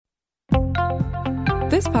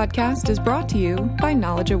This podcast is brought to you by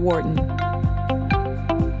Knowledge at Wharton.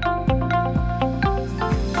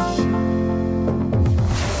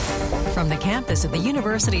 From the campus of the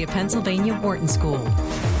University of Pennsylvania Wharton School,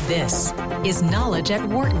 this is Knowledge at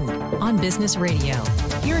Wharton on Business Radio.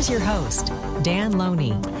 Here's your host, Dan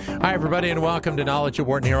Loney. Hi, everybody, and welcome to Knowledge at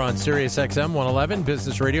Wharton here on Sirius XM 111,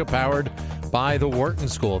 Business Radio, powered by the Wharton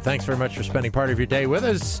School. Thanks very much for spending part of your day with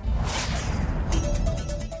us.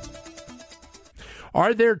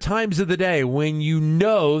 Are there times of the day when you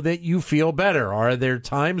know that you feel better? Are there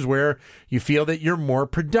times where you feel that you're more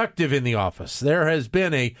productive in the office? There has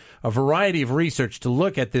been a variety of research to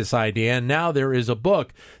look at this idea, and now there is a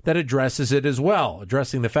book that addresses it as well,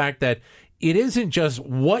 addressing the fact that it isn't just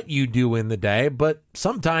what you do in the day, but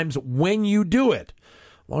sometimes when you do it.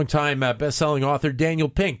 Longtime best-selling author Daniel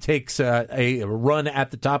Pink takes a run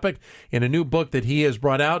at the topic in a new book that he has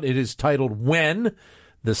brought out. It is titled When: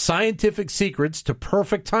 The Scientific Secrets to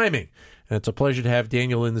Perfect Timing. And it's a pleasure to have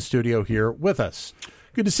Daniel in the studio here with us.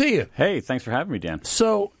 Good to see you. Hey, thanks for having me, Dan.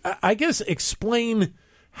 So I guess explain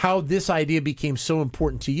how this idea became so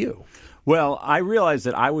important to you. Well, I realized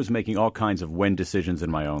that I was making all kinds of when decisions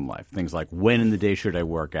in my own life. Things like when in the day should I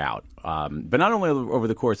work out? But not only over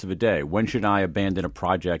the course of a day. When should I abandon a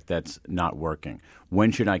project that's not working?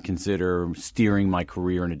 When should I consider steering my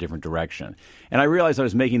career in a different direction? And I realized I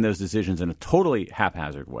was making those decisions in a totally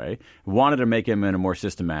haphazard way, wanted to make them in a more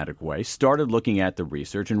systematic way, started looking at the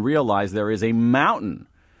research, and realized there is a mountain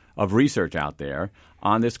of research out there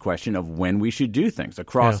on this question of when we should do things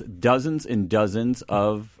across dozens and dozens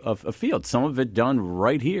of fields, some of it done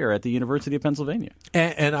right here at the University of Pennsylvania.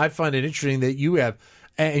 And I find it interesting that you have,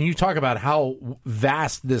 and you talk about how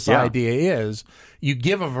vast this idea is. You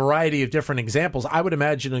give a variety of different examples. I would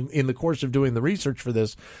imagine in the course of doing the research for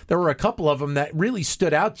this, there were a couple of them that really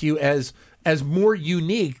stood out to you as more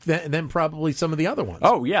unique than probably some of the other ones.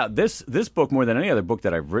 Oh, yeah. This book, more than any other book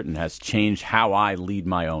that I've written, has changed how I lead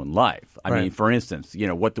my own life. I mean, for instance, you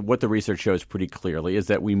know, what the research shows pretty clearly is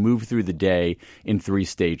that we move through the day in three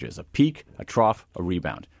stages: a peak, a trough, a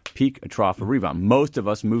rebound. Peak, a trough, a rebound. Most of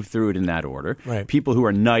us move through it in that order. Right. People who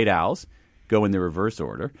are night owls go in the reverse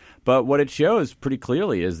order. But what it shows pretty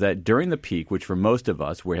clearly is that during the peak, which for most of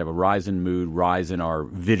us, we have a rise in mood, rise in our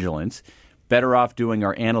vigilance, better off doing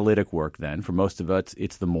our analytic work then. For most of us,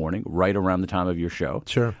 it's the morning, right around the time of your show.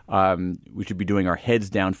 Sure. We should be doing our heads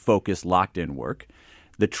down, focused, locked-in work.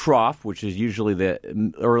 The trough, which is usually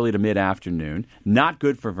the early to mid-afternoon, not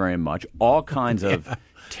good for very much. All kinds of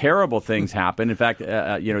terrible things happen. In fact,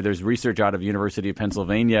 there's research out of the University of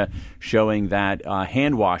Pennsylvania showing that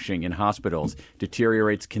hand washing in hospitals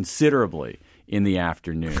deteriorates considerably in the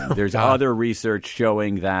afternoon. There's other research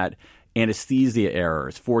showing that anesthesia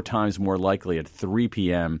errors 4 times more likely at 3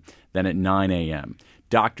 p.m. than at 9 a.m.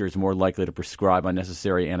 Doctors more likely to prescribe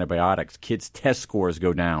unnecessary antibiotics. Kids' test scores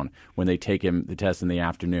go down when they take the test in the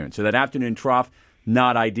afternoon. So that afternoon trough,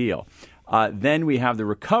 not ideal. Then we have the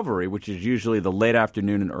recovery, which is usually the late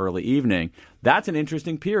afternoon and early evening. That's an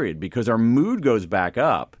interesting period because our mood goes back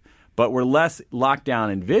up, but we're less locked down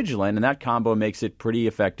and vigilant, and that combo makes it pretty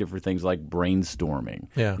effective for things like brainstorming,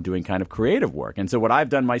 doing kind of creative work. And so what I've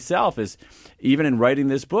done myself is, even in writing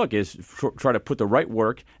this book, is try to put the right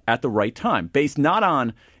work at the right time, based not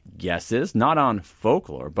on guesses, not on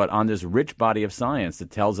folklore, but on this rich body of science that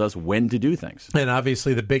tells us when to do things. And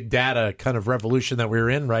obviously the big data kind of revolution that we're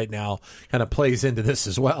in right now kind of plays into this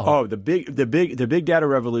as well. Oh, the big data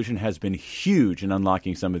revolution has been huge in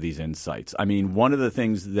unlocking some of these insights. I mean, one of the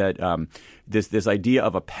things that this idea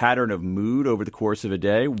of a pattern of mood over the course of a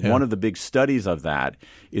day, one of the big studies of that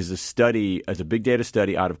is a big data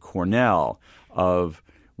study out of Cornell of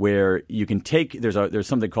where you can take there's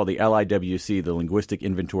something called the LIWC, the Linguistic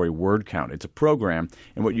Inventory Word Count. It's a program,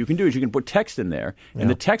 and what you can do is you can put text in there, and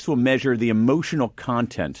the text will measure the emotional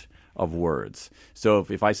content of words. So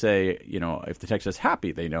if I say, if the text says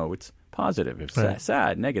happy, they know it's positive. If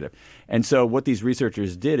sad, negative. And so what these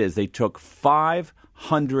researchers did is they took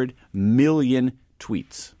 500 million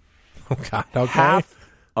tweets. Oh, God. Okay.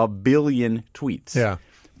 500 million tweets. Yeah.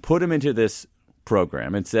 Put them into this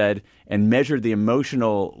program and measured the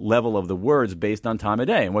emotional level of the words based on time of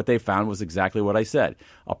day. And what they found was exactly what I said.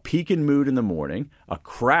 A peak in mood in the morning, a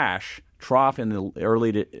crash trough in the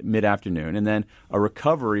early to mid-afternoon, and then a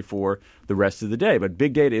recovery for the rest of the day. But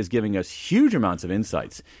big data is giving us huge amounts of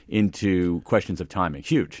insights into questions of timing.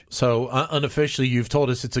 Huge. So unofficially, you've told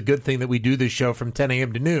us it's a good thing that we do this show from 10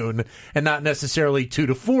 a.m. to noon and not necessarily 2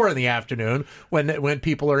 to 4 in the afternoon when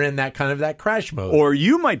people are in that kind of that crash mode. Or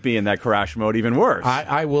you might be in that crash mode, even worse.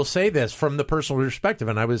 I will say this from the personal perspective,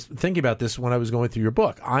 and I was thinking about this when I was going through your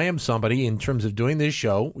book. I am somebody, in terms of doing this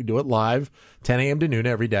show, we do it live, 10 a.m. to noon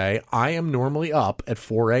every day. I am normally up at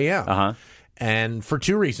 4 a.m. Uh-huh. And for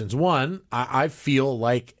two reasons. One, I feel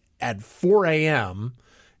like at 4 a.m.,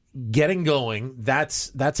 getting going,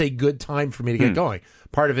 that's a good time for me to get going.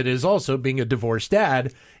 Part of it is also being a divorced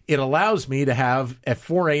dad. It allows me to have at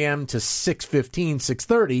 4 a.m. to 6:15,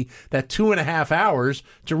 6:30, that 2.5 hours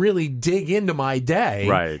to really dig into my day.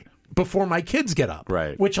 Right. Before my kids get up,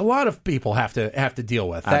 right? Which a lot of people have to deal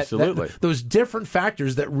with. Absolutely, those different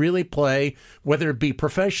factors that really play, whether it be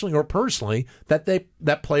professionally or personally,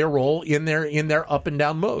 that play a role in their up and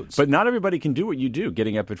down modes. But not everybody can do what you do,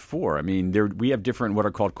 getting up at 4. I mean, we have different what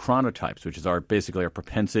are called chronotypes, which is basically our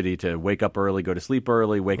propensity to wake up early, go to sleep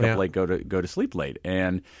early, wake up late, go to sleep late.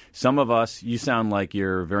 And some of us, you sound like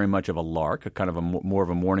you're very much of a lark, a kind of more of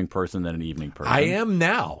a morning person than an evening person. I am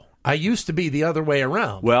now. I used to be the other way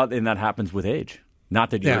around. Well, and that happens with age.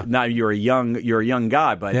 Not that you're a young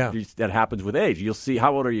guy, but that happens with age. You'll see.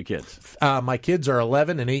 How old are your kids? My kids are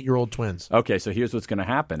 11 and 8-year-old twins. Okay, so here's what's going to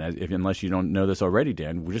happen. Unless you don't know this already,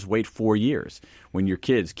 Dan, we'll just wait 4 years. When your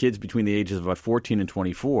kids between the ages of about 14 and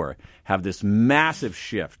 24, have this massive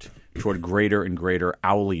shift toward greater and greater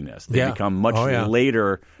owliness. They become much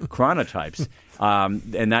later chronotypes.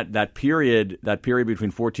 And that period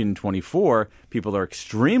between 14 and 24, people are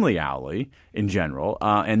extremely owly in general,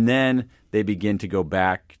 and then they begin to go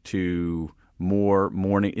back to more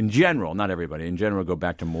morning in general. Not everybody in general go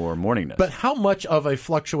back to more morningness. But how much of a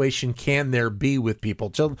fluctuation can there be with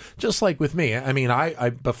people? So just like with me, I mean,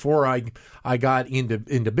 I before I got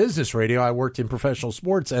into business radio, I worked in professional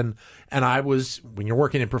sports, and I was, when you're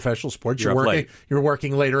working in professional sports, you're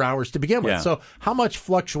working later hours to begin with. Yeah. So how much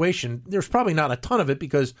fluctuation? There's probably not a ton of it,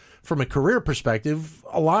 because from a career perspective,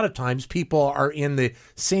 a lot of times people are in the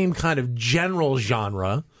same kind of general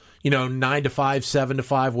genre. 9 to 5, 7 to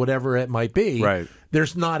 5, whatever it might be. Right.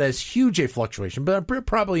 There's not as huge a fluctuation, but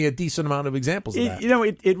probably a decent amount of examples of that.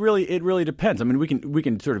 It really depends. I mean, we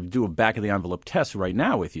can sort of do a back of the envelope test right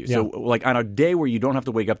now with you. So, like on a day where you don't have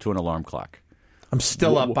to wake up to an alarm clock, I'm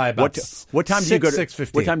still up by about what time do you go to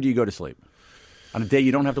 6:15. What time do you go to sleep? On a day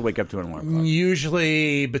you don't have to wake up to an alarm clock.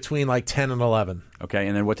 Usually between like 10 and 11. Okay,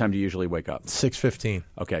 and then what time do you usually wake up? 6:15.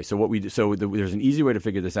 Okay, so there's an easy way to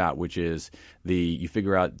figure this out, which is you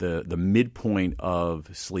figure out the midpoint of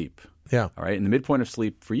sleep. Yeah. All right, and the midpoint of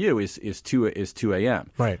sleep for you is 2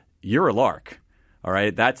 a.m. Right. You're a lark. All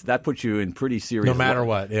right, that puts you in pretty serious. No matter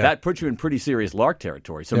what, that puts you in pretty serious lark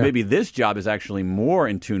territory. So maybe this job is actually more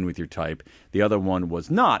in tune with your type. The other one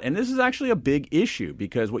was not, and this is actually a big issue,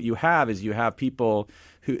 because what you have is people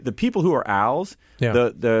who are owls. Yeah.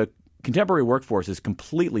 The contemporary workforce is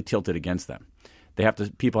completely tilted against them.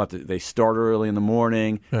 They start early in the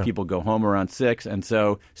morning. Yeah. People go home around 6, and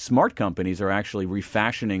so smart companies are actually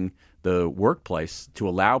refashioning the workplace to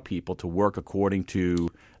allow people to work according to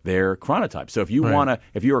their chronotype. So if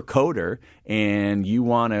you're a coder and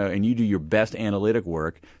you do your best analytic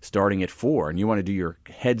work starting at 4, and you want to do your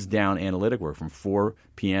heads down analytic work from 4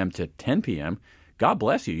 p.m. to 10 p.m., God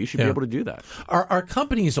bless you. You should be able to do that. Are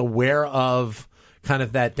companies aware of kind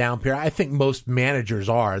of that down period? I think most managers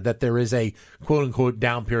are, that there is a quote unquote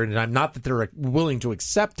down period in time. Not that they're willing to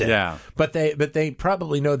accept it, but they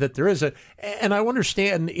probably know that there is a. And I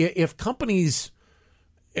understand if companies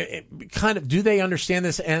kind of, do they understand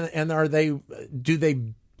this, and do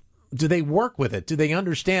they work with it? Do they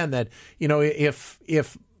understand that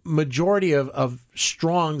if majority of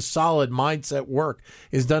strong, solid mindset work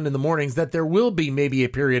is done in the mornings, that there will be maybe a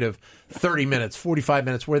period of 30 minutes, 45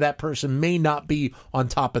 minutes where that person may not be on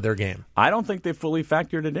top of their game? I don't think they fully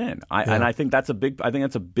factored it in. And I think that's a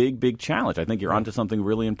big challenge. I think you're onto something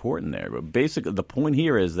really important there. But basically, the point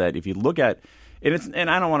here is that if you look at and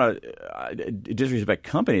I don't want to disrespect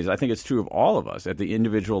companies. I think it's true of all of us at the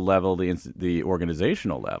individual level, the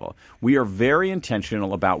organizational level. We are very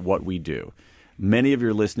intentional about what we do. Many of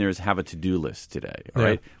your listeners have a to-do list today, all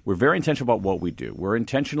right? We're very intentional about what we do. We're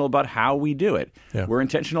intentional about how we do it. Yeah. We're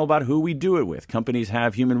intentional about who we do it with. Companies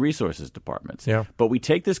have human resources departments. Yeah. But we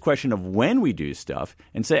take this question of when we do stuff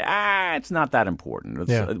and say, it's not that important.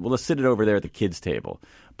 Let's sit it over there at the kids' table.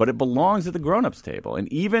 But it belongs at the grown-ups' table.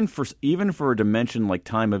 And even for a dimension like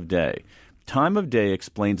time of day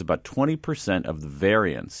explains about 20% of the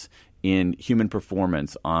variance in human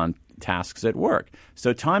performance on tasks at work.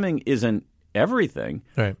 So timing isn't everything,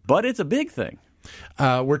 right, but it's a big thing.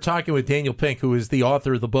 We're talking with Daniel Pink, who is the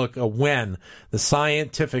author of the book, When, The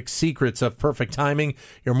Scientific Secrets of Perfect Timing.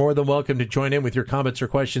 You're more than welcome to join in with your comments or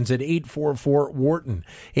questions at 844-WHARTON,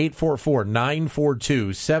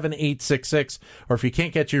 844-942-7866. Or if you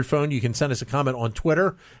can't get to your phone, you can send us a comment on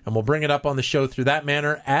Twitter, and we'll bring it up on the show through that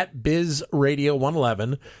manner at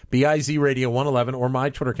BizRadio111, BIZRadio111, or my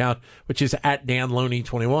Twitter account, which is at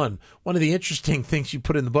DanLoney21. One of the interesting things you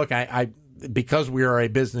put in the book, because we are a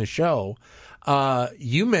business show,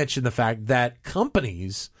 you mentioned the fact that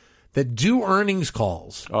companies that do earnings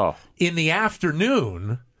calls in the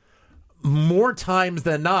afternoon, more times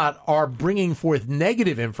than not, are bringing forth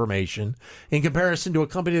negative information in comparison to a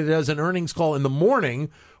company that does an earnings call in the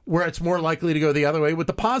morning, where it's more likely to go the other way with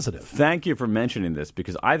the positive. Thank you for mentioning this,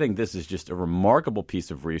 because I think this is just a remarkable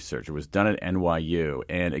piece of research. It was done at NYU,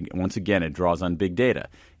 and once again, it draws on big data.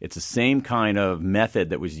 It's the same kind of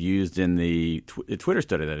method that was used in the Twitter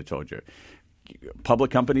study that I told you.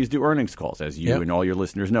 Public companies do earnings calls, as you and all your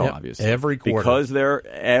listeners know, obviously. Every quarter. Because they're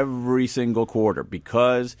every single quarter.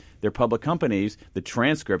 Because they're public companies, the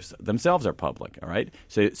transcripts themselves are public, all right?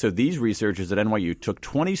 So these researchers at NYU took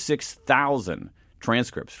 26,000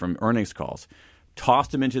 transcripts from earnings calls,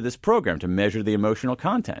 tossed them into this program to measure the emotional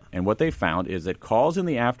content. And what they found is that calls in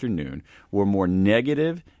the afternoon were more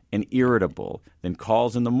negative and irritable than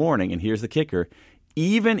calls in the morning. And here's the kicker: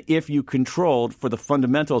 even if you controlled for the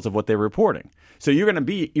fundamentals of what they're reporting. So you're going to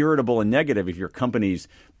be irritable and negative if your company's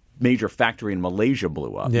major factory in Malaysia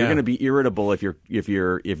blew up. Yeah. You're going to be irritable if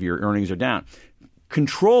your earnings are down.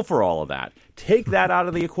 Control for all of that. Take that out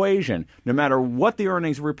of the equation. No matter what the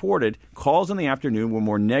earnings reported, calls in the afternoon were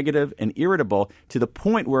more negative and irritable to the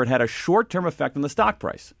point where it had a short-term effect on the stock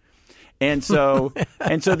price. And so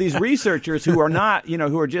these researchers who are not,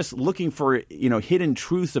 who are just looking for, hidden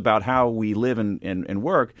truths about how we live and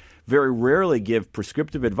work, very rarely give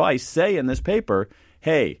prescriptive advice, say in this paper,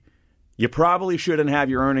 hey, you probably shouldn't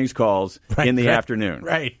have your earnings calls in the afternoon.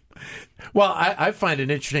 Right. Well, I find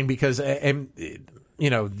it interesting because, the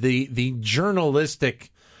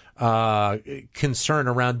journalistic concern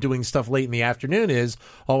around doing stuff late in the afternoon is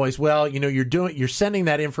always, you're sending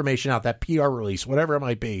that information out, that PR release, whatever it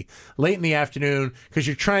might be, late in the afternoon because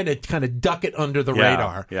you're trying to kind of duck it under the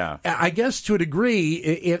radar. Yeah. I guess to a degree,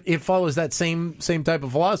 it follows that same type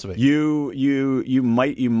of philosophy. You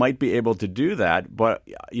might be able to do that, but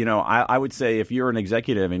I would say if you're an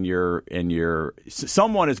executive and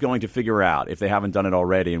someone is going to figure out, if they haven't done it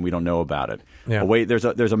already and we don't know about it. Yeah. There's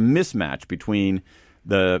a mismatch between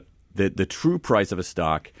the true price of a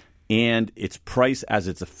stock and its price as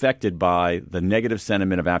it's affected by the negative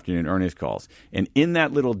sentiment of afternoon earnings calls. And in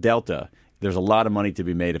that little delta, there's a lot of money to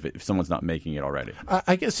be made if someone's not making it already.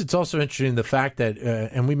 I guess it's also interesting the fact that,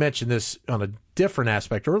 and we mentioned this on a different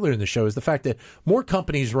aspect earlier in the show, is the fact that more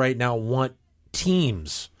companies right now want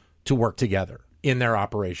teams to work together in their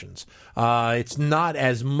operations. It's not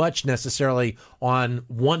as much necessarily on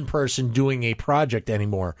one person doing a project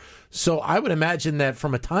anymore. So I would imagine that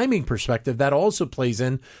from a timing perspective, that also plays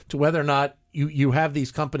in to whether or not you have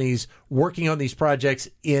these companies working on these projects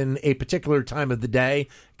in a particular time of the day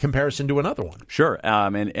comparison to another one. Sure.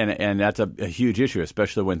 And that's a huge issue,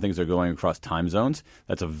 especially when things are going across time zones.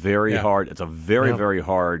 That's a very hard, very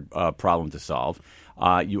hard problem to solve.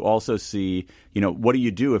 You also see, what do you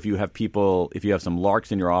do if you have some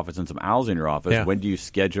larks in your office and some owls in your office? Yeah. When do you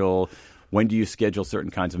schedule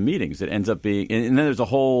certain kinds of meetings? It ends up being, and then there's a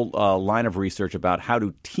whole line of research about how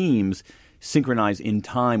do teams synchronize in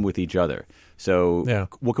time with each other. So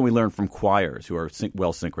what can we learn from choirs who are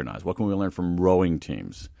well synchronized? What can we learn from rowing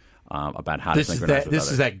teams about how to synchronize with others?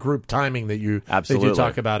 This is that group timing that you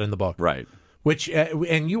talk about in the book. Right. Which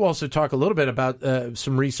and you also talk a little bit about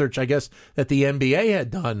some research, I guess, that the NBA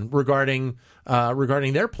had done regarding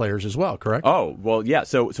their players as well. Correct? Oh well, yeah.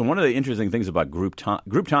 So one of the interesting things about group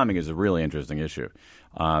timing is a really interesting issue,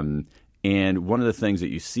 and one of the things that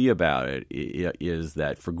you see about it is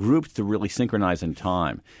that for groups to really synchronize in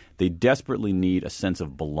time, they desperately need a sense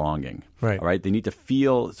of belonging. Right. All right. They need to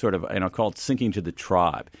feel sort of, and I'll call it sinking to the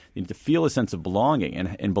tribe. They need to feel a sense of belonging,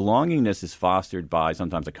 and belongingness is fostered by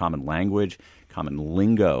sometimes a common language, common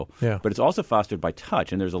lingo, but it's also fostered by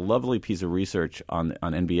touch. And there's a lovely piece of research on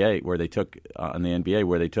NBA where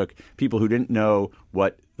they took people who didn't know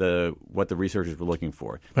what the researchers were looking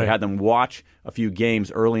for. They had them watch a few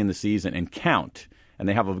games early in the season and count. And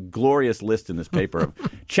they have a glorious list in this paper of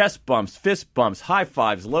chest bumps, fist bumps, high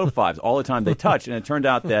fives, low fives, all the time they touched. And it turned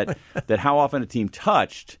out that how often a team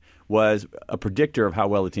touched was a predictor of how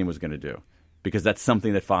well the team was going to do. because that's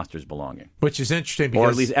something that fosters belonging. Which is interesting, because, or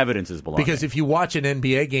at least evidences belonging. Because if you watch an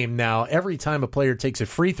NBA game now, every time a player takes a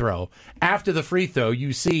free throw, after the free throw,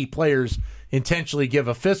 you see players intentionally give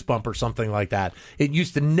a fist bump or something like that. It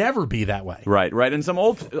used to never be that way. Right. And some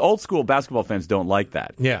old school basketball fans don't like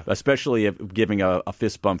that. Yeah. Especially if giving a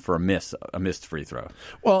fist bump for a missed free throw.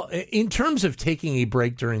 Well, in terms of taking a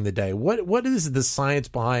break during the day, what is the science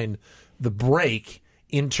behind the break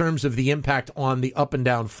in terms of the impact on the up and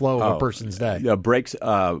down flow of a person's day? Breaks.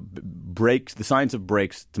 The science of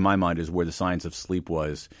breaks, to my mind, is where the science of sleep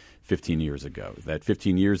was 15 years ago. That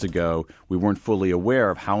 15 years ago, we weren't fully aware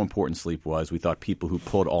of how important sleep was. We thought people who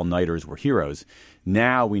pulled all-nighters were heroes.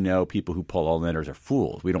 Now we know people who pull all-nighters are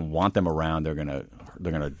fools. We don't want them around. They're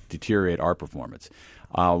gonna deteriorate our performance.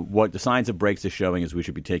 What the science of breaks is showing is we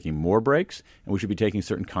should be taking more breaks, and we should be taking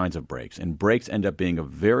certain kinds of breaks. And breaks end up being a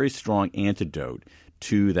very strong antidote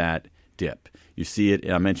to that dip. You see it.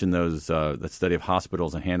 I mentioned those that study of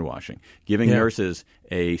hospitals and hand washing. Giving nurses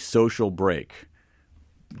a social break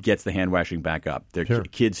gets the hand washing back up. There are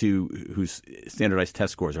kids whose standardized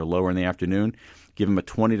test scores are lower in the afternoon. Give them a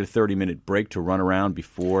 20 to 30-minute break to run around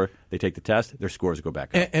before they take the test. Their scores go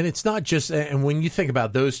back up. And it's not just – and when you think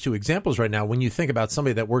about those two examples right now, when you think about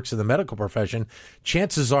somebody that works in the medical profession,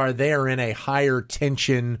 chances are they are in a higher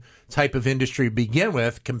tension type of industry to begin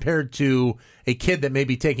with compared to a kid that may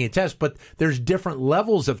be taking a test. But there's different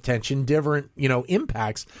levels of tension, different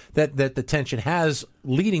impacts that the tension has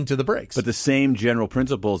leading to the breaks. But the same general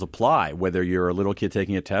principles apply, whether you're a little kid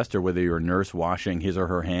taking a test or whether you're a nurse washing his or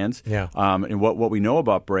her hands. Yeah. And what we know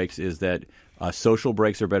about breaks is that social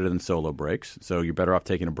breaks are better than solo breaks, so you're better off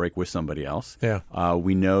taking a break with somebody else. Yeah.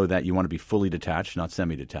 We know that you want to be fully detached, not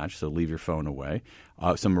semi-detached, so leave your phone away.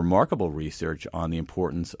 Some remarkable research on the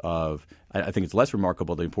importance of – I think it's less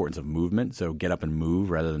remarkable the importance of movement, so get up and move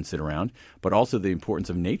rather than sit around, but also the importance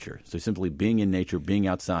of nature. So simply being in nature, being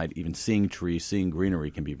outside, even seeing trees, seeing greenery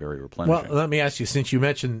can be very replenishing. Well, let me ask you, since you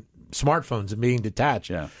mentioned smartphones and being detached,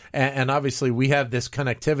 and obviously we have this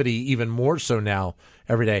connectivity even more so now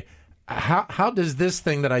every day. How does this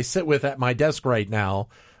thing that I sit with at my desk right now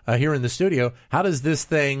here in the studio, how does this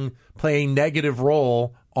thing play a negative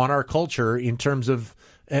role on our culture in terms of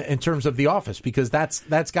the office? Because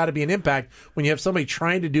that's got to be an impact when you have somebody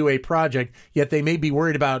trying to do a project, yet they may be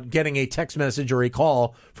worried about getting a text message or a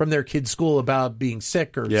call from their kid's school about being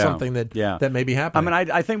sick or something that may be happening. I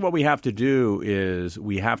mean, I think what we have to do is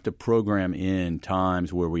we have to program in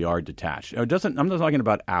times where we are detached. I'm not talking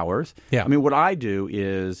about hours. Yeah. I mean, what I do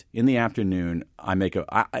is in the afternoon,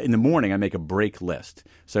 in the morning, I make a break list.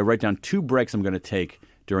 So I write down 2 breaks I'm going to take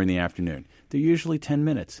during the afternoon. They're usually 10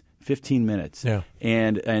 minutes. 15 minutes. Yeah.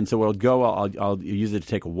 And so I'll use it to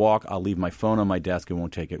take a walk. I'll leave my phone on my desk and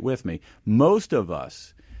won't take it with me. Most of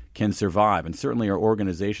us can survive, and certainly our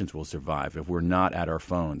organizations will survive if we're not at our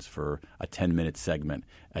phones for a 10-minute segment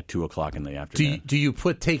at 2 o'clock in the afternoon. Do you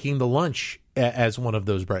put taking the lunch as one of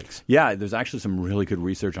those breaks? Yeah, there's actually some really good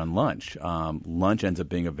research on lunch. Lunch ends up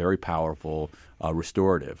being a very powerful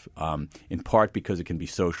restorative, in part because it can be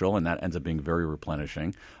social, and that ends up being very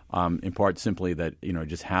replenishing. In part simply that,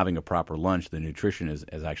 just having a proper lunch, the nutrition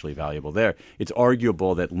is actually valuable there. It's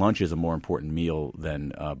arguable that lunch is a more important meal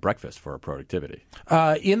than breakfast for our productivity.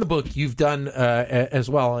 In the book, you've done as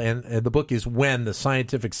well, and the book is When, the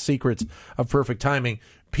Scientific Secrets of Perfect Timing.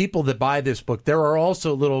 People that buy this book, there are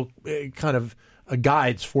also little kind of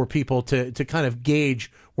guides for people to kind of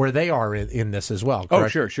gauge where they are in this as well.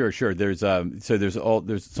 Correct? Oh, sure. There's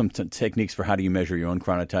some techniques for how do you measure your own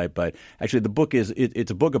chronotype, but actually the book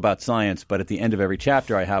it's a book about science. But at the end of every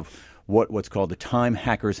chapter, I have what's called the Time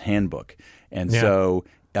Hacker's Handbook, and so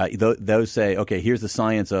those say, okay, here's the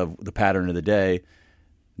science of the pattern of the day.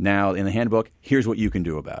 Now in the handbook, here's what you can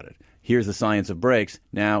do about it. Here's the science of breaks.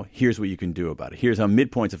 Now, here's what you can do about it. Here's how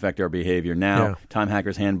midpoints affect our behavior. Now, Time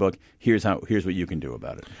Hacker's Handbook. Here's what you can do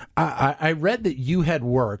about it. I read that you had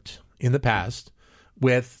worked in the past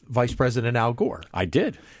with Vice President Al Gore. I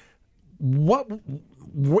did. What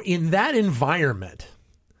in that environment,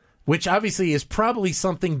 which obviously is probably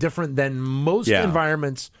something different than most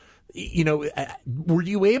environments, were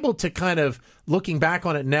you able to kind of, looking back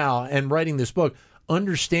on it now and writing this book,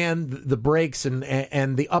 understand the breaks and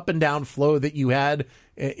the up and down flow that you had,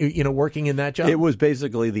 working in that job? It was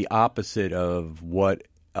basically the opposite of what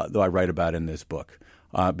I write about in this book,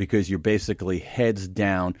 because you're basically heads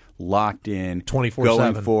down, locked in, 24/7,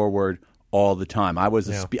 going forward all the time. I was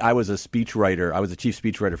I was a speechwriter. I was a chief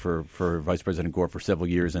speechwriter for Vice President Gore for a few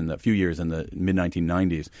years in the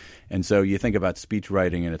mid-1990s. And so you think about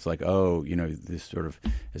speechwriting, and it's like, oh, this sort of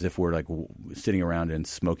as if we're like sitting around in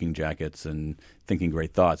smoking jackets and thinking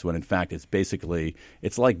great thoughts. When in fact, it's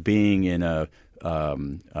like being in a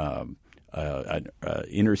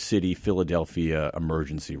inner city Philadelphia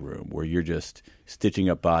emergency room where you're just stitching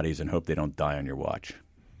up bodies and hope they don't die on your watch.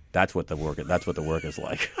 That's what the work is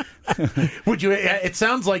like. Would you? It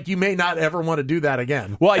sounds like you may not ever want to do that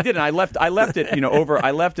again. Well, I didn't. I left it. I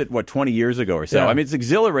left it 20 years ago or so. Yeah. I mean, it's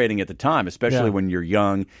exhilarating at the time, especially when you're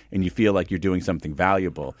young and you feel like you're doing something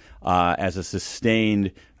valuable. As a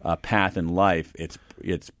sustained path in life,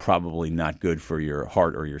 it's probably not good for your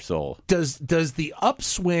heart or your soul. Does the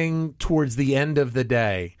upswing towards the end of the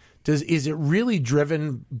day? Is it really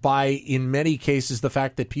driven by, in many cases, the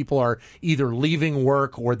fact that people are either leaving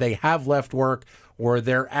work or they have left work or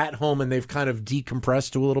they're at home and they've kind of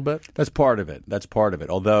decompressed to a little bit? That's part of it.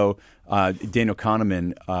 Although Daniel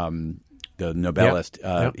Kahneman, the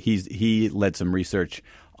Nobelist, he led some research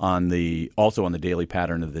on the daily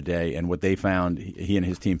pattern of the day, and what they found, he and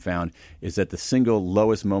his team found, is that the single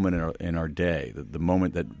lowest moment in our day, the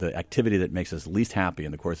moment that the activity that makes us least happy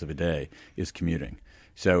in the course of a day, is commuting.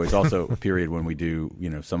 So it's also a period when we do,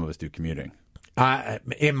 some of us do commuting.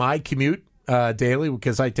 In my commute daily,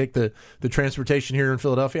 because I take the transportation here in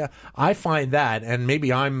Philadelphia, I find that, and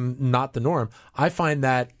maybe I'm not the norm, I find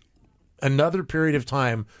that another period of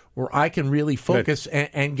time where I can really focus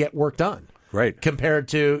and get work done. Right. Compared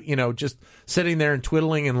to, just sitting there and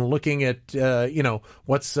twiddling and looking at,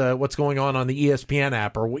 what's going on the ESPN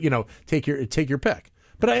app, or, take your pick.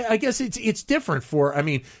 But I guess it's different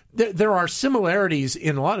there are similarities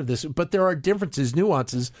in a lot of this, but there are differences,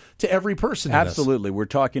 nuances to every person. Absolutely. We're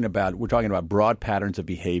talking about broad patterns of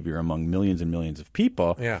behavior among millions and millions of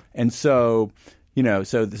people. Yeah. And so,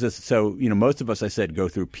 most of us, I said, go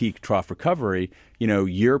through peak trough recovery.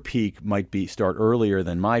 Your peak might start earlier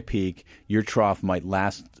than my peak. Your trough might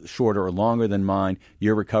last shorter or longer than mine.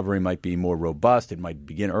 Your recovery might be more robust. It might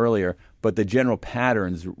begin earlier, but the general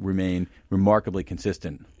patterns remain remarkably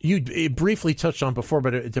consistent. You briefly touched on before,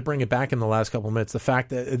 but to bring it back in the last couple of minutes, the fact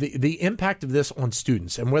that the impact of this on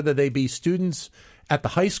students, and whether they be students at the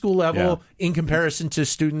high school level in comparison to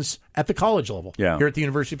students at the college level here at the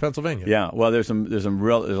University of Pennsylvania. Yeah, well, there's a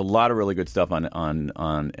lot of really good stuff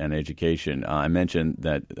on education. I mentioned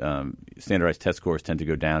that standardized test scores tend to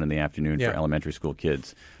go down in the afternoon for elementary school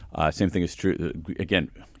kids. Same thing is true.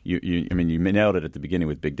 Again, you nailed it at the beginning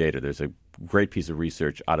with big data. There's a great piece of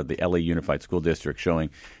research out of the LA Unified School District showing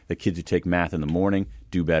that kids who take math in the morning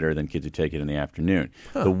do better than kids who take it in the afternoon.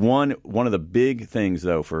 The one of the big things,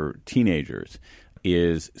 though, for teenagers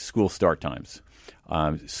is school start times.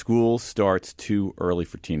 School starts too early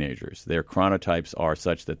for teenagers. Their chronotypes are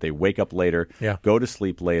such that they wake up later, go to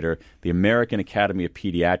sleep later. The American Academy of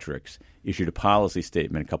Pediatrics issued a policy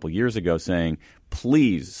statement a couple years ago saying,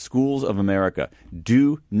 please, schools of America,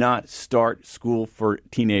 do not start school for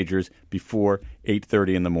teenagers before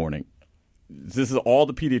 8:30 in the morning. This is all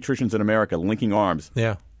the pediatricians in America linking arms,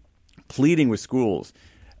 pleading with schools.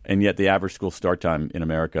 And yet the average school start time in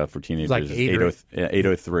America for teenagers is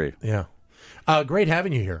 8:03. Yeah. Great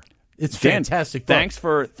having you here. It's fantastic. Thanks a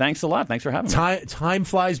lot. Thanks for having me. Time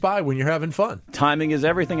flies by when you're having fun. Timing is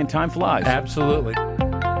everything, and time flies. Absolutely.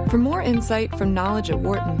 For more insight from Knowledge at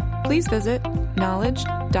Wharton, please visit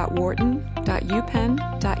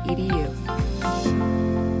knowledge.wharton.upenn.edu.